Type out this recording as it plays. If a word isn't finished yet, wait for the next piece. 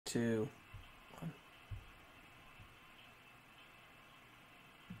2, 1.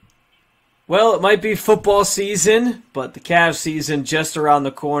 Well, it might be football season, but the Cavs season just around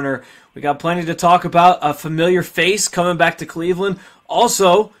the corner. We got plenty to talk about. A familiar face coming back to Cleveland.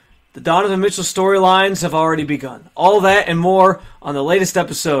 Also, the Donovan Mitchell storylines have already begun. All that and more on the latest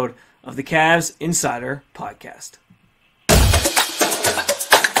episode of the Cavs Insider Podcast.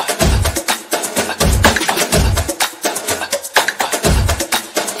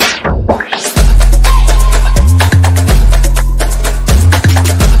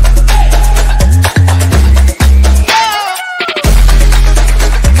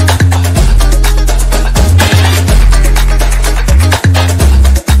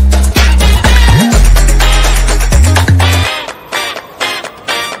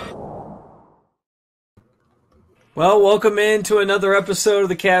 Well, welcome into another episode of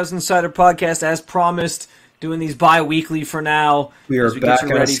the Cavs Insider Podcast. As promised, doing these bi-weekly for now. We are back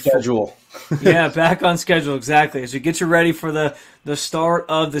on schedule. Yeah, back on schedule, exactly. As we get you ready for the start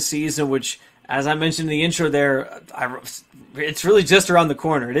of the season, which, as I mentioned in the intro there, it's really just around the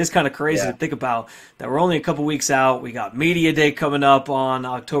corner. It is kind of crazy to think about that we're only a couple weeks out. We got Media Day coming up on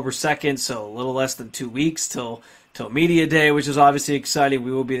October 2nd, so a little less than 2 weeks till Media Day, which is obviously exciting.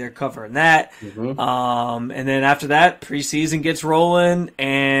 We will be there covering that. Mm-hmm. And then after that, preseason gets rolling,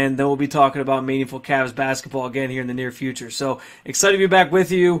 and then we'll be talking about meaningful Cavs basketball again here in the near future. So excited to be back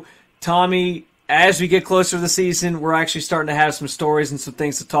with you. Tommy, as we get closer to the season, we're actually starting to have some stories and some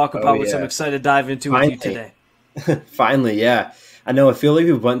things to talk about, which I'm excited to dive into with you today. Finally, yeah. I know, I feel like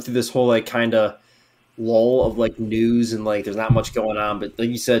we went through this whole kind of lull of news and there's not much going on, but like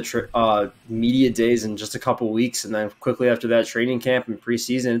you said, media days in just a couple weeks, and then quickly after that, training camp and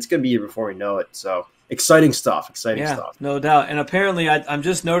preseason. It's gonna be here before we know it. So exciting stuff. No doubt. And apparently, I'm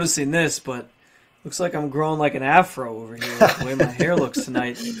just noticing this, but looks like I'm growing like an afro over here. The way my hair looks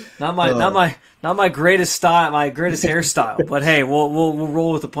tonight. Not my greatest style, my greatest hairstyle. But hey, we'll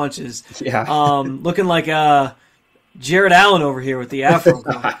roll with the punches. Yeah. Looking like Jared Allen over here with the afro.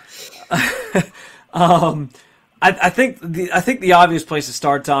 I think the obvious place to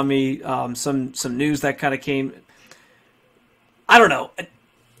start, Tommy, some news that kind of came. I don't know.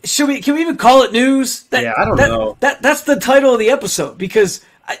 Can we even call it news? I don't know. That's the title of the episode, because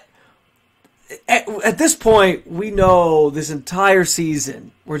at this point we know this entire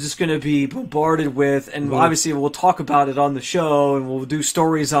season we're just going to be bombarded with, and obviously we'll talk about it on the show and we'll do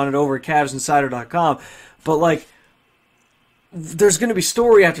stories on it over at CavsInsider.com. But there's going to be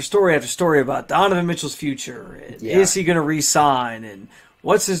story after story after story about Donovan Mitchell's future. And is he going to re-sign? And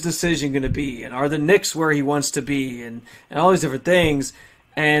what's his decision going to be? And are the Knicks where he wants to be? And all these different things.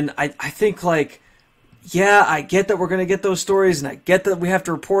 And I think, I get that we're going to get those stories, and I get that we have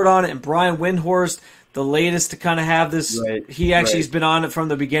to report on it. And Brian Windhorst, the latest to kind of have this, he actually has been on it from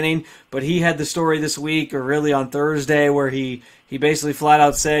the beginning, but he had the story this week, or really on Thursday, where he basically flat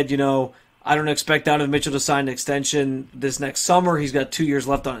out said, I don't expect Donovan Mitchell to sign an extension this next summer. He's got 2 years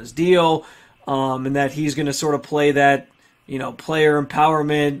left on his deal, and that he's going to sort of play that, player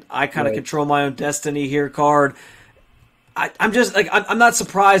empowerment, I kind of control my own destiny here card. I'm just I'm not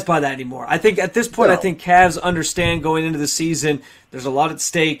surprised by that anymore. I think at this point, I think Cavs understand going into the season, there's a lot at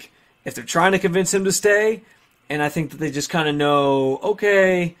stake if they're trying to convince him to stay, and I think that they just kind of know,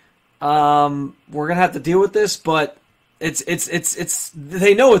 okay, we're gonna have to deal with this, but it's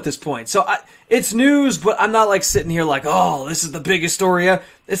they know at this point. So it's news, but I'm not sitting here oh, this is the biggest story.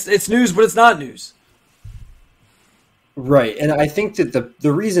 It's news, but it's not news. Right, and I think that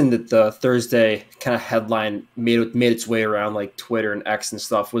the reason that the Thursday kind of headline made its way around Twitter and X and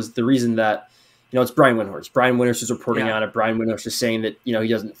stuff was the reason that it's Brian Windhorst. Brian Windhorst is reporting on it. Brian Windhorst is saying that he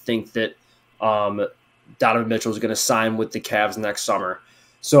doesn't think that Donovan Mitchell is going to sign with the Cavs next summer.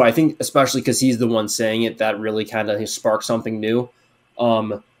 So I think, especially because he's the one saying it, that really kind of sparked something new.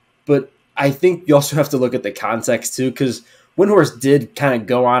 But I think you also have to look at the context too, because Windhorst did kind of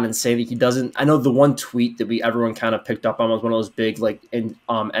go on and say that he doesn't. I know the one tweet that everyone kind of picked up on was one of those big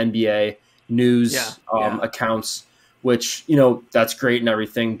NBA news accounts, which that's great and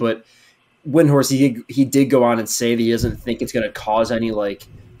everything. But Windhorst, he did go on and say that he doesn't think it's going to cause any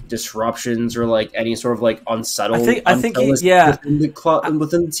disruptions or any sort of unsettled. I think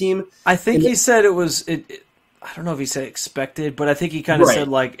within the team. I think he said it was it. I don't know if he said expected, but I think he kind of said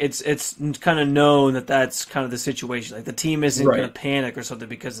it's kind of known that that's kind of the situation. The team isn't going to panic or something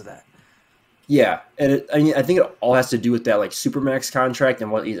because of that. Yeah, and I think it all has to do with that Supermax contract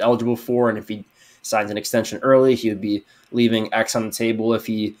and what he's eligible for, and if he signs an extension early, he would be leaving X on the table. If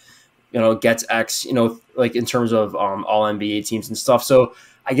he gets X, in terms of all NBA teams and stuff. So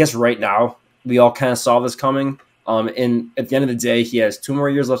I guess right now we all kind of saw this coming, And at the end of the day, he has 2 more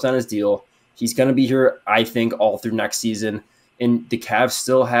years left on his deal. He's going to be here, I think, all through next season. And the Cavs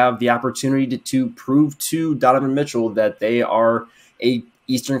still have the opportunity to prove to Donovan Mitchell that they are a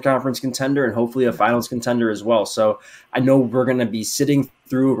Eastern Conference contender and hopefully a Finals contender as well. So I know we're going to be sitting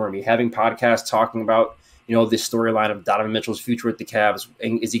through, we're going to be having podcasts talking about, the storyline of Donovan Mitchell's future with the Cavs.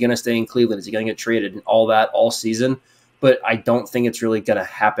 And is he going to stay in Cleveland? Is he going to get traded and all that all season? But I don't think it's really going to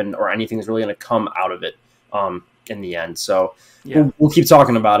happen or anything's really going to come out of it in the end. So we'll keep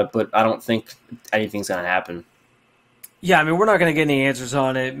talking about it, but I don't think anything's going to happen. Yeah, I mean, we're not going to get any answers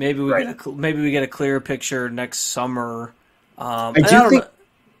on it. Maybe we get a clearer picture next summer. I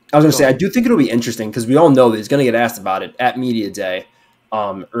do think it'll be interesting because we all know that he's going to get asked about it at Media Day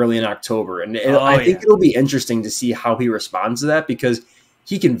early in October. And I think it'll be interesting to see how he responds to that because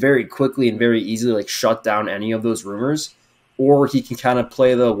he can very quickly and very easily shut down any of those rumors, or he can kind of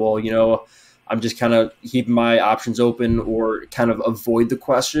play I'm just kind of keeping my options open or kind of avoid the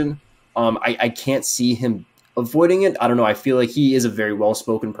question. I can't see him avoiding it. I don't know. I feel like he is a very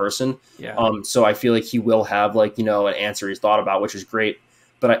well-spoken person. Yeah. So I feel like he will have an answer he's thought about, which is great.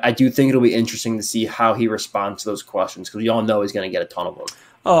 But I do think it'll be interesting to see how he responds to those questions because we all know he's going to get a ton of them.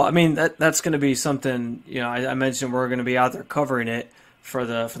 Oh, I mean, that's going to be something, I mentioned we're going to be out there covering it for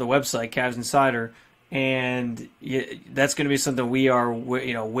the website, Cavs Insider. And that's going to be something we are,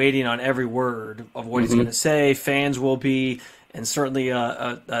 waiting on every word of what he's going to say. Fans will be, and certainly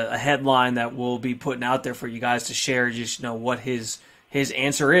a headline that we'll be putting out there for you guys to share. Just what his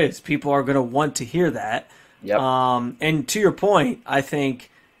answer is. People are going to want to hear that. Yep. And to your point, I think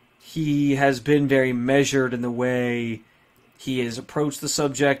he has been very measured in the way he has approached the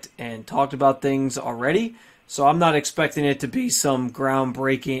subject and talked about things already. So I'm not expecting it to be some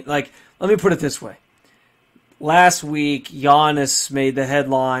groundbreaking. Let me put it this way. Last week, Giannis made the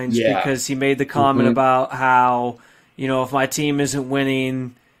headlines because he made the comment about how, if my team isn't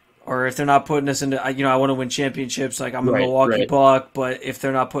winning or if they're not putting us into, I want to win championships, I'm a Milwaukee Buck, but if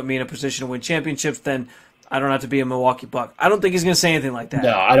they're not putting me in a position to win championships, then I don't have to be a Milwaukee Buck. I don't think he's going to say anything like that.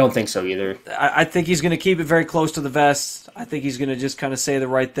 No, I don't think so either. I think he's going to keep it very close to the vest. I think he's going to just kind of say the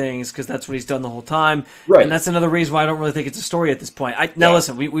right things because that's what he's done the whole time. Right. And that's another reason why I don't really think it's a story at this point. Now,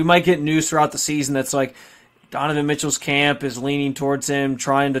 listen, we might get news throughout the season that's Donovan Mitchell's camp is leaning towards him,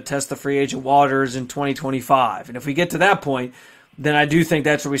 trying to test the free agent waters in 2025. And if we get to that point, then I do think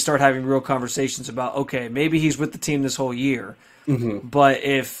that's where we start having real conversations about, okay, maybe he's with the team this whole year. Mm-hmm. But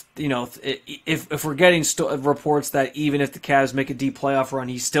if we're getting reports that even if the Cavs make a deep playoff run,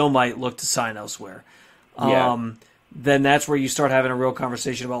 he still might look to sign elsewhere. Then that's where you start having a real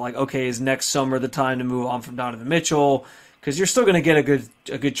conversation about okay, is next summer the time to move on from Donovan Mitchell? Because you're still going to get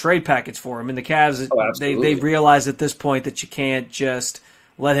a good trade package for him. And the Cavs, they realize at this point that you can't just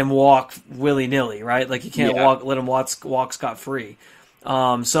let him walk willy-nilly, right? You can't let him walk scot-free.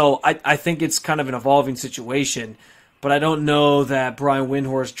 So I think it's kind of an evolving situation. But I don't know that Brian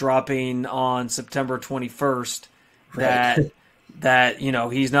Windhorst dropping on September 21st that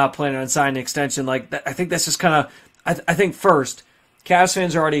he's not planning on signing an extension like that. I think that's just kind of I think first Cavs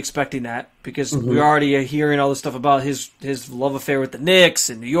fans are already expecting that because we're already hearing all this stuff about his love affair with the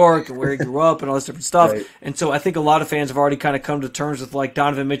Knicks in New York and where he grew up and all this different stuff. Right. And so I think a lot of fans have already kind of come to terms with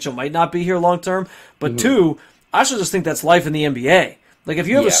Donovan Mitchell might not be here long term. But two, I also just think that's life in the NBA. If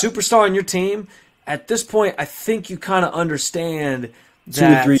you have a superstar on your team, at this point, I think you kind of understand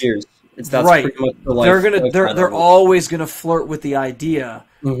that 2 to 3 years. That's right. Pretty much the life. They're always gonna flirt with the idea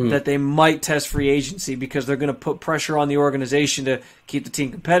that they might test free agency because they're gonna put pressure on the organization to keep the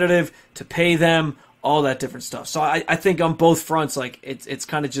team competitive, to pay them, all that different stuff. So I think on both fronts, it's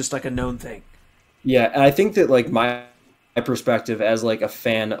kind of just a known thing. Yeah, and I think that my perspective as a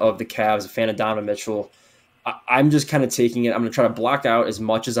fan of the Cavs, a fan of Donovan Mitchell. I'm just kind of taking it. I'm going to try to block out as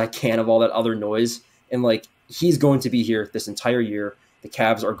much as I can of all that other noise. And he's going to be here this entire year. The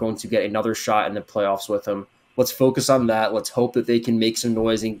Cavs are going to get another shot in the playoffs with him. Let's focus on that. Let's hope that they can make some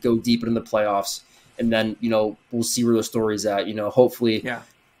noise and go deep into the playoffs. And then, we'll see where the story's at. Hopefully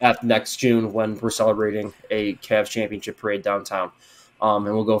at next June when we're celebrating a Cavs championship parade downtown. And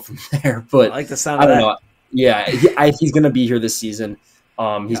we'll go from there. But I like the sound of that. I don't know. Yeah, he's going to be here this season.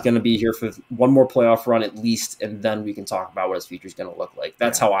 He's going to be here for one more playoff run at least, and then we can talk about what his future is going to look like.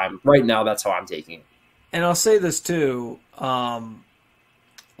 That's how I'm taking it. And I'll say this too, I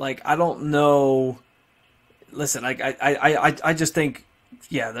don't know. Listen, I just think,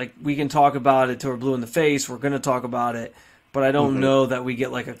 we can talk about it till we're blue in the face. We're going to talk about it, but I don't know that we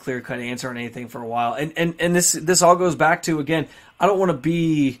get a clear cut answer on anything for a while. And this all goes back to, again, I don't want to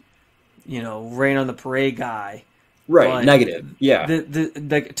be, rain on the parade guy. Right, negative. Yeah.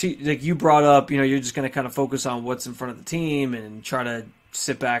 Like you brought up, you're just going to kind of focus on what's in front of the team and try to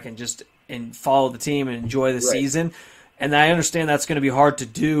sit back and just follow the team and enjoy the season. And I understand that's going to be hard to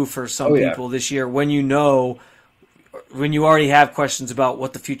do for some people this year when you already have questions about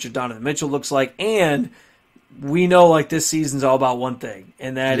what the future Donovan Mitchell looks like. And we know like this season's all about one thing,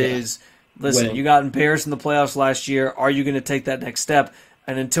 and that is, listen, winning. You got embarrassed in the playoffs last year. Are you going to take that next step?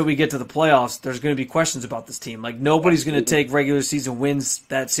 And until we get to the playoffs, there's going to be questions about this team. Like nobody's going to take regular season wins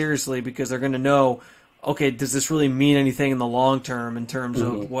that seriously because they're going to know, okay, does this really mean anything in the long term in terms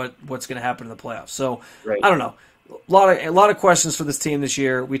of what's going to happen in the playoffs? So I don't know. A lot of questions for this team this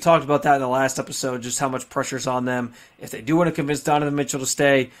year. We talked about that in the last episode, just how much pressure's on them if they do want to convince Donovan Mitchell to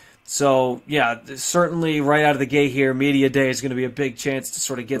stay. So, yeah, certainly right out of the gate here, Media Day is going to be a big chance to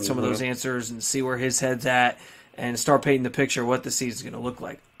sort of get some of those answers and see where his head's at and start painting the picture of what the season's going to look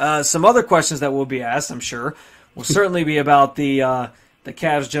like. Some other questions that will be asked, I'm sure, will certainly be about the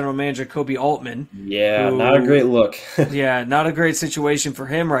Cavs general manager, Koby Altman. Yeah, not a great look. Yeah, not a great situation for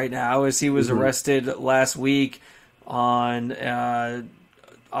him right now as he was arrested last week on,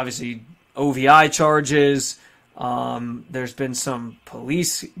 obviously, OVI charges. There's been some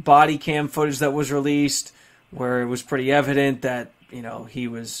police body cam footage that was released where it was pretty evident that, he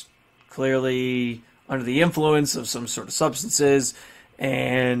was clearly under the influence of some sort of substances.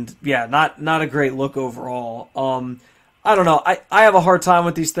 And, yeah, not a great look overall. I don't know. I have a hard time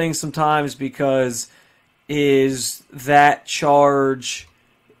with these things sometimes because is that charge,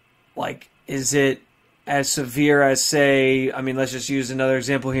 like, is it as severe as, say, let's just use another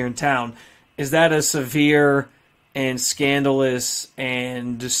example here in town. Is that as severe and scandalous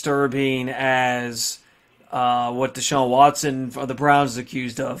and disturbing as what Deshaun Watson of the Browns is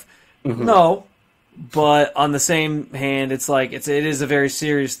accused of? No. But on the same hand, it's like it is a very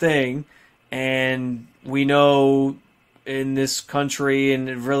serious thing, and we know in this country and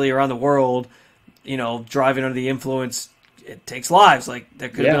really around the world, driving under the influence, it takes lives. Like there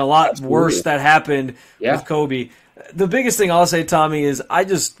could have been a lot worse that happened with Kobe. The biggest thing I'll say, Tommy, is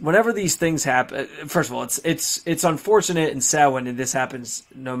whenever these things happen, first of all, it's unfortunate and sad when this happens,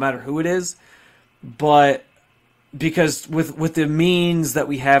 no matter who it is, but because with the means that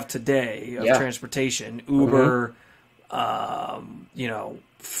we have today of transportation, Uber,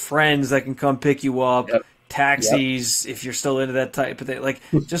 friends that can come pick you up, taxis, if you're still into that type of thing, like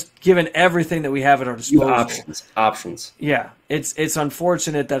just given everything that we have at our disposal. Options. Yeah, it's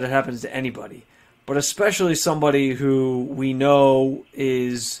unfortunate that it happens to anybody, but especially somebody who we know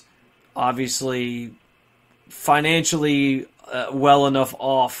is obviously financially well enough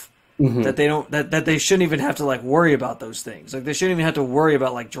off that they don't that they shouldn't even have to like worry about those things. Like they shouldn't even have to worry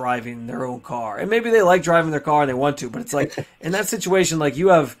about like driving their own car. And maybe they like driving their car and they want to, but it's like in that situation, like you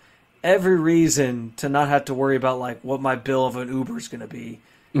have every reason to not have to worry about like what my bill of an Uber is going to be.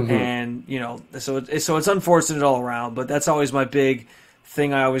 And so it's unfortunate all around. But that's always my big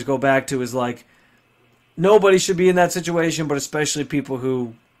thing. I always go back to is like nobody should be in that situation, but especially people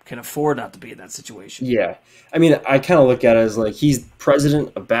who can afford not to be in that situation. Yeah. I kind of look at it as like he's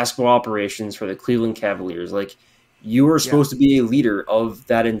president of basketball operations for the Cleveland Cavaliers. Like you are supposed to be a leader of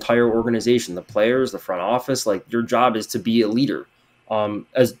that entire organization, the players, the front office. Like your job is to be a leader,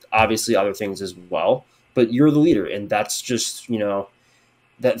 as obviously other things as well. But you're the leader, and that's just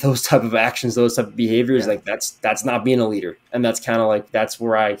that those type of actions, those type of behaviors, like that's not being a leader, and that's kind of like that's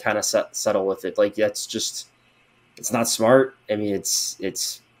where I kind of settle with it. Like that's just it's not smart.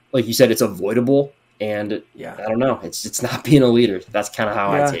 It's like you said, it's avoidable. And I don't know. It's not being a leader. That's kind of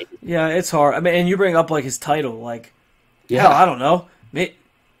how I take it. Yeah, it's hard. And you bring up like his title. Like, hell, I don't know.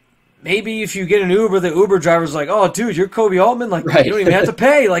 Maybe if you get an Uber, the Uber driver's like, "Oh, dude, you're Koby Altman. Like, you don't even have to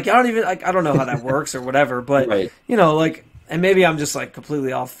pay. Like, I don't know how that works or whatever. But like, and maybe I'm just like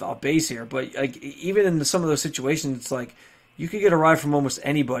completely off base here. But like, even in some of those situations, it's like you could get a ride from almost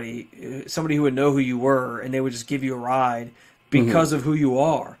anybody, somebody who would know who you were, and they would just give you a ride because of who you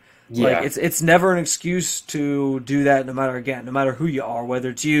are. Like it's never an excuse to do that no matter who you are, whether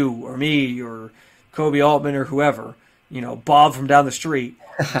it's you or me or Koby Altman or whoever, Bob from down the street.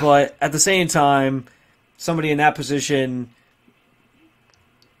 But at the same time, somebody in that position,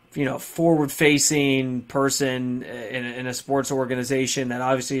 forward-facing person in a sports organization that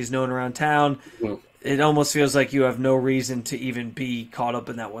obviously is known around town, it almost feels like you have no reason to even be caught up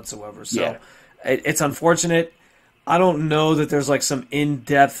in that whatsoever. So it's unfortunate. I don't know that there's like some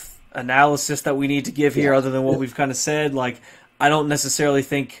in-depth analysis that we need to give here other than what we've kind of said. Like, I don't necessarily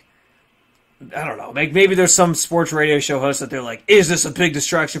think, I don't know, maybe there's some sports radio show host that they're like, is this a big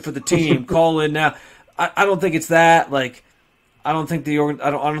distraction for the team? Call in now. I don't think it's that. Like, I don't think I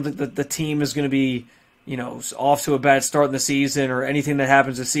don't think that the team is going to be off to a bad start in the season, or anything that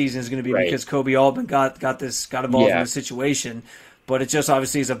happens this season is going to be because Koby Altman got involved in the situation. But it just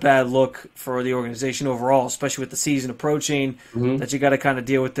obviously is a bad look for the organization overall, especially with the season approaching, that you got to kind of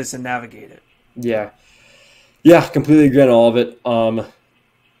deal with this and navigate it. Yeah, completely agree on all of it.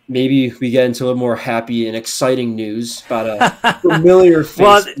 Maybe we get into a little more happy and exciting news about a familiar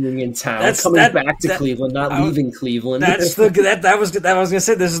face being in town, coming back to Cleveland, not leaving Cleveland. I was going to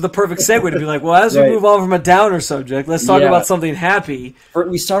say, this is the perfect segue to be like, well, as we move on from a downer subject, let's talk about something happy.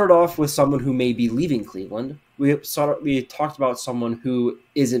 We started off with someone who may be leaving Cleveland. We talked about someone who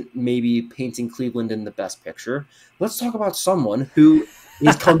isn't maybe painting Cleveland in the best picture. Let's talk about someone who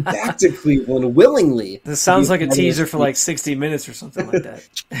has come back to Cleveland willingly. This sounds like a teaser for like 60 Minutes or something like that.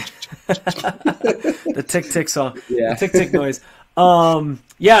 The tick-tick song. The tick-tick noise.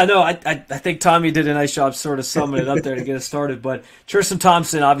 I think Tommy did a nice job sort of summing it up there to get us started. But Tristan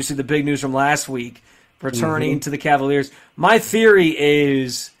Thompson, obviously the big news from last week, returning to the Cavaliers. My theory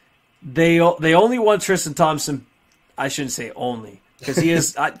is they only want Tristan Thompson. I shouldn't say only. Because he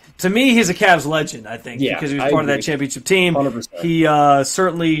is, to me, he's a Cavs legend, I think, because he was part of that championship team.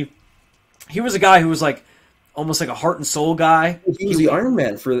 100%. He was a guy who was like almost like a heart and soul guy. He was the Iron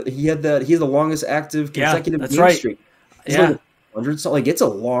Man he had the longest active consecutive game streak. He's like 100, so like it's a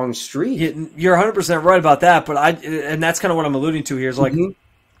long streak. You're 100% right about that, and that's kind of what I'm alluding to here. Is like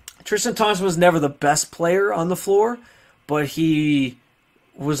Tristan Thompson was never the best player on the floor, but he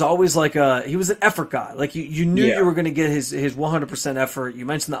was always he was an effort guy. Like you knew you were going to get his 100% effort. You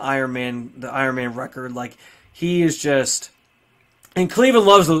mentioned the Iron Man record. Like he is just, and Cleveland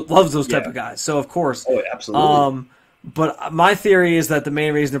loves those type of guys. So of course, absolutely. But my theory is that the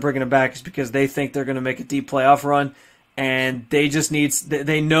main reason they're bringing him back is because they think they're going to make a deep playoff run, and they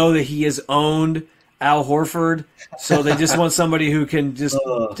know that he has owned Al Horford, so they just want somebody who can just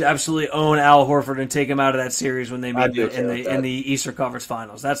absolutely own Al Horford and take him out of that series when they meet in the Eastern Conference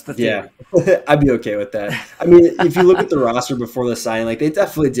Finals. That's the theory. Yeah, I'd be okay with that. I mean, if you look at the roster before the signing, like they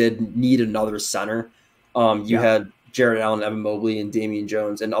definitely did need another center. You had Jared Allen, Evan Mobley, and Damian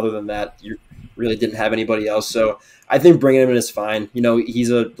Jones, and other than that, you really didn't have anybody else. So I think bringing him in is fine.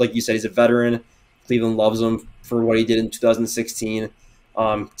 He's like you said, he's a veteran. Cleveland loves him for what he did in 2016.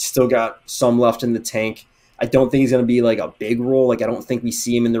 Still got some left in the tank. I don't think he's going to be like a big role. Like I don't think we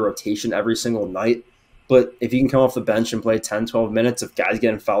see him in the rotation every single night. But if he can come off the bench and play 10, 12 minutes, if guys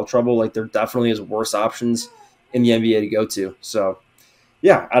get in foul trouble, like there definitely is worse options in the NBA to go to. So,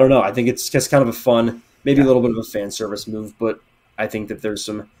 yeah, I don't know. I think it's just kind of a fun, maybe a little bit of a fan service move, but I think that there's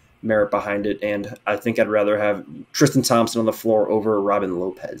some merit behind it. And I think I'd rather have Tristan Thompson on the floor over Robin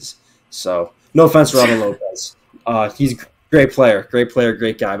Lopez. So, no offense to Robin Lopez. He's great player,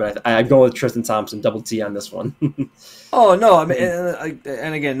 great guy, but I'm going with Tristan Thompson, double T on this one. Oh, no, I mean,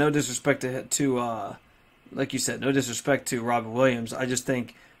 and again, no disrespect to like you said, no disrespect to Robin Williams. I just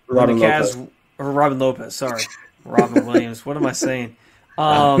think Robin Lopez, sorry. Robin Williams, what am I saying?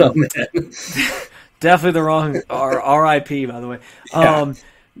 Definitely the wrong RIP, by the way.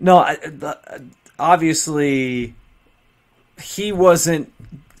 Obviously, he wasn't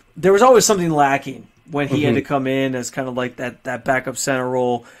 – there was always something lacking when he had to come in as kind of like that backup center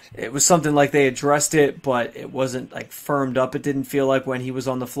role. It was something like they addressed it, but it wasn't like firmed up. It didn't feel like when he was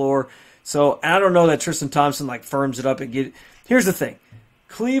on the floor. So I don't know that Tristan Thompson like firms it up and get. Here's the thing,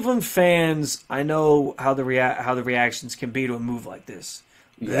 Cleveland fans. I know how the reactions can be to a move like this.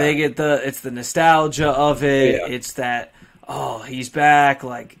 Yeah. They get it's the nostalgia of it. Yeah. It's that he's back.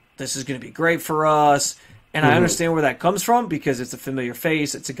 Like this is going to be great for us. And I understand where that comes from because it's a familiar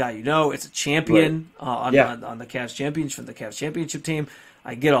face. It's a guy you know. It's a champion on the Cavs championship from the Cavs championship team.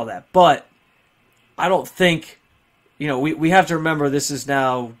 I get all that, but I don't think we have to remember this is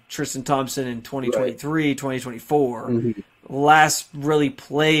now Tristan Thompson in 2023, 2024. Last really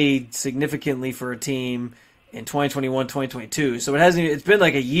played significantly for a team in 2021, 2022. So it's been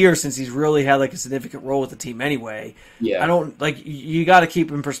like a year since he's really had like a significant role with the team anyway. Yeah. I don't you got to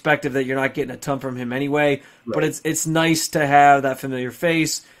keep in perspective that you're not getting a ton from him anyway, but it's nice to have that familiar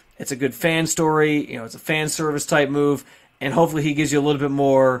face. It's a good fan story, it's a fan service type move, and hopefully he gives you a little bit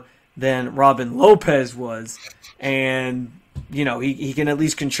more than Robin Lopez was. And he can at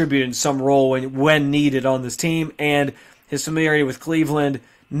least contribute in some role when needed on this team, and his familiarity with Cleveland,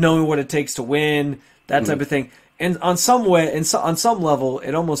 knowing what it takes to win, that type of thing. And on some level,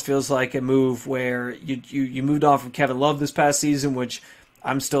 it almost feels like a move where you moved on from Kevin Love this past season, which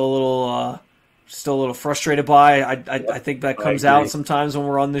I'm still a little frustrated by. I think that comes out sometimes when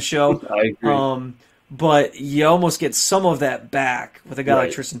we're on this show. I agree. But you almost get some of that back with a guy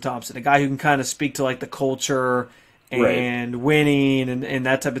like Tristan Thompson, a guy who can kind of speak to like the culture and winning and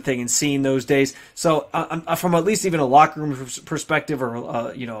that type of thing, and seeing those days. So from at least even a locker room perspective, or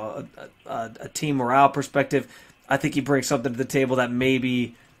a team morale perspective, I think he brings something to the table that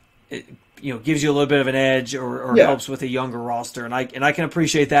maybe gives you a little bit of an edge, or helps with a younger roster, and I can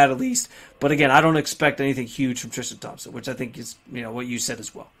appreciate that at least. But again, I don't expect anything huge from Tristan Thompson, which I think is what you said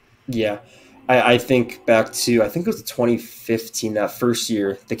as well. Yeah. I think back to, I think it was 2015, that first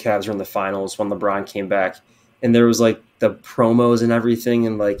year the Cavs were in the finals when LeBron came back, and there was like the promos and everything,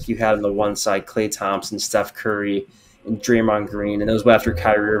 and like you had on the one side Klay Thompson, Steph Curry, and Draymond Green, and it was after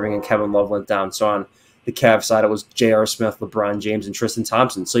Kyrie Irving and Kevin Love went down. So on the Cavs side, it was J.R. Smith, LeBron James, and Tristan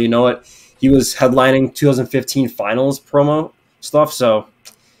Thompson. So you know what? He was headlining 2015 finals promo stuff, so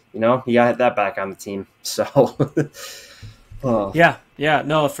he got that back on the team. So Yeah,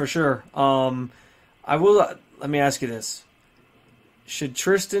 no, for sure. I will. Let me ask you this: should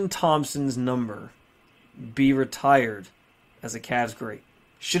Tristan Thompson's number be retired as a Cavs great?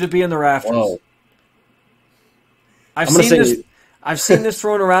 Should it be in the rafters? Whoa. I've seen this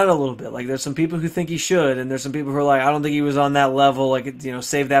thrown around a little bit. Like, there's some people who think he should, and there's some people who are like, I don't think he was on that level. Like,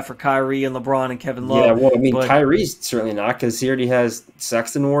 save that for Kyrie and LeBron and Kevin Love. Yeah, well, I mean, Kyrie's certainly not, because he already has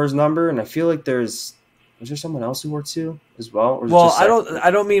Sexton War's number, and I feel like is there someone else who wore two as well? Or well,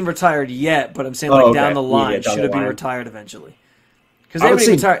 I don't mean retired yet, but I'm saying down the line, should it be retired eventually? Because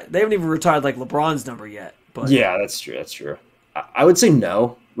they haven't even retired like LeBron's number yet. But yeah, that's true. I would say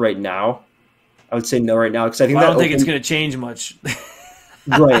no right now. Because I think I don't think it's going to change much.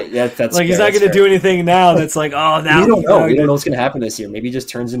 Right, yeah, that's like, he's not going to do anything now. That's like, oh, now we don't know. We don't know what's going to happen this year. Maybe he just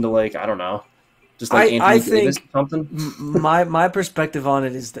turns into, like, I don't know, just like Anthony Davis or something. My perspective on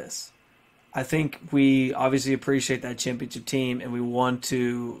it is this: I think we obviously appreciate that championship team, and we want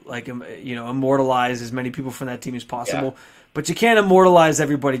to immortalize as many people from that team as possible. Yeah. But you can't immortalize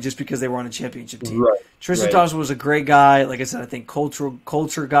everybody just because they were on a championship team. Right. Tristan Thompson was a great guy. Like I said, I think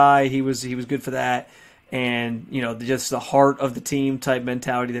culture guy. He was good for that. And, just the heart of the team type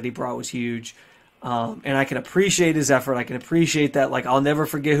mentality that he brought was huge. And I can appreciate his effort. I can appreciate that. Like, I'll never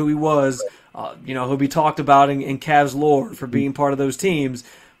forget who he was. He'll be talked about in Cavs lore for being part of those teams.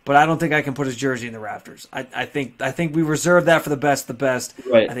 But I don't think I can put his jersey in the rafters. I think we reserve that for the best.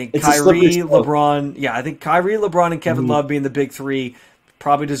 Right. I think Kyrie, LeBron, and Kevin Love being the big three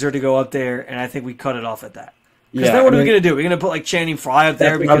probably deserve to go up there, and I think we cut it off at that. Because then what are we going to do? We're going to put like Channing Frye up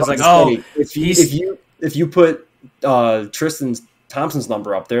there because if you put Tristan Thompson's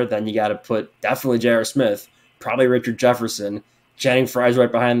number up there, then you got to put definitely J.R. Smith, probably Richard Jefferson, Channing Frye's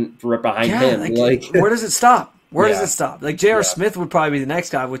right behind him. Where does it stop? Where does it stop? Like, J.R. Smith would probably be the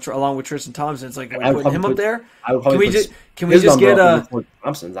next guy, along with Tristan Thompson. It's like, we're putting him up there? Can we just get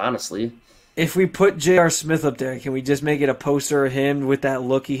Thompson's, honestly. If we put J.R. Smith up there, can we just make it a poster of him with that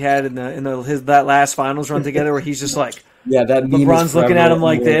look he had in that last finals run together, where he's just like, that LeBron's looking at him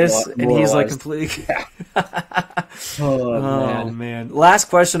like this, and he's like completely. Oh man! Last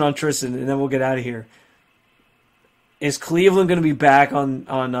question on Tristan, and then we'll get out of here. Is Cleveland going to be back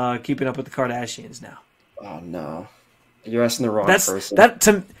on Keeping Up with the Kardashians now? Oh no, you're asking the wrong person.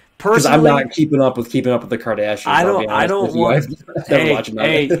 Personally, because I'm not keeping up with the Kardashians. I don't want.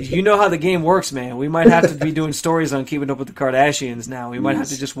 Hey, you know how the game works, man. We might have to be doing stories on Keeping Up with the Kardashians now. We might have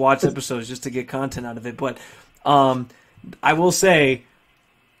to just watch episodes just to get content out of it. But I will say,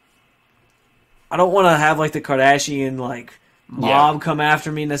 I don't want to have like the Kardashian mob come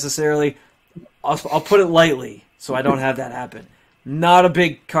after me necessarily. I'll put it lightly, so I don't have that happen. Not a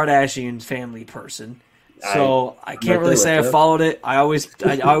big Kardashian family person. So I can't really say I followed it. I always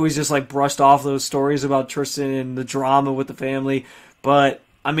just brushed off those stories about Tristan and the drama with the family. But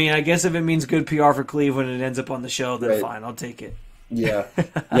I mean, I guess if it means good PR for Cleveland and it ends up on the show, then fine, I'll take it. Yeah.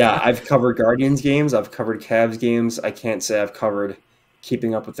 I've covered Guardians games. I've covered Cavs games. I can't say I've covered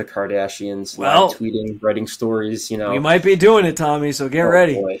Keeping Up with the Kardashians. Tweeting, writing stories. We might be doing it, Tommy. So get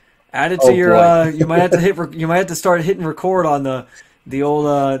ready. Boy. Add it to your. You might have to You might have to start hitting record on the old,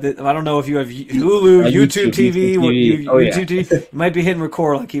 I don't know if you have Hulu, YouTube TV, YouTube TV. You might be hitting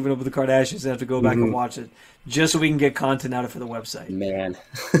record on Keeping Up with the Kardashians and have to go back and watch it just so we can get content out of it for the website. Man.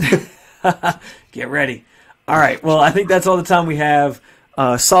 Get ready. All right. Well, I think that's all the time we have.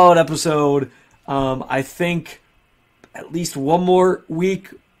 Solid episode. I think at least one more week,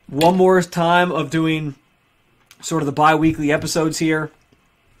 one more time of doing sort of the bi-weekly episodes here.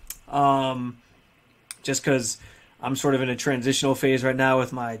 Just because I'm sort of in a transitional phase right now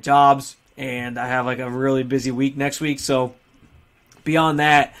with my jobs, and I have a really busy week next week. So beyond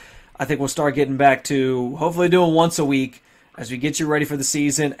that, I think we'll start getting back to hopefully doing once a week as we get you ready for the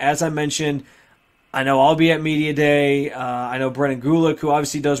season. As I mentioned, I know I'll be at Media Day. I know Brennan Gulick, who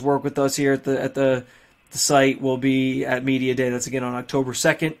obviously does work with us here at the the site will be at Media Day. That's again on October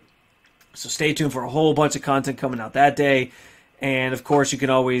 2nd. So stay tuned for a whole bunch of content coming out that day. And, of course, you can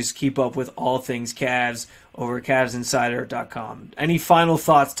always keep up with all things Cavs over at CavsInsider.com. Any final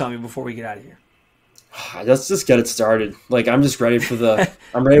thoughts, Tommy, before we get out of here? Let's just get it started. Like, I'm just ready for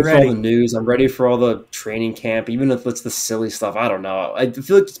I'm ready for all the news. I'm ready for all the training camp, even if it's the silly stuff. I don't know. I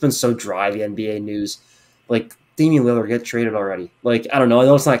feel like it's been so dry, the NBA news. Like, Damian Lillard get traded already. Like, I don't know. I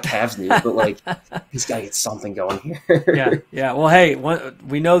know it's not Cavs news, but, like, he's got to get something going here. Yeah. Well, hey,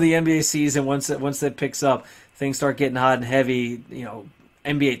 we know the NBA season, once that picks up, things start getting hot and heavy. You know,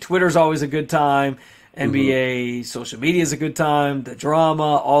 NBA Twitter's always a good time. NBA social media is a good time. The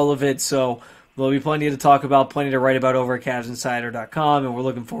drama, all of it. So there'll be plenty to talk about, plenty to write about over at CavsInsider.com, and we're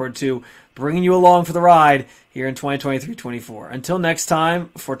looking forward to bringing you along for the ride here in 2023-24. Until next time,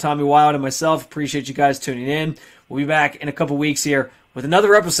 for Tommy Wild and myself, appreciate you guys tuning in. We'll be back in a couple weeks here with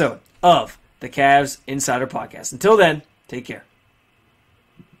another episode of the Cavs Insider Podcast. Until then, take care.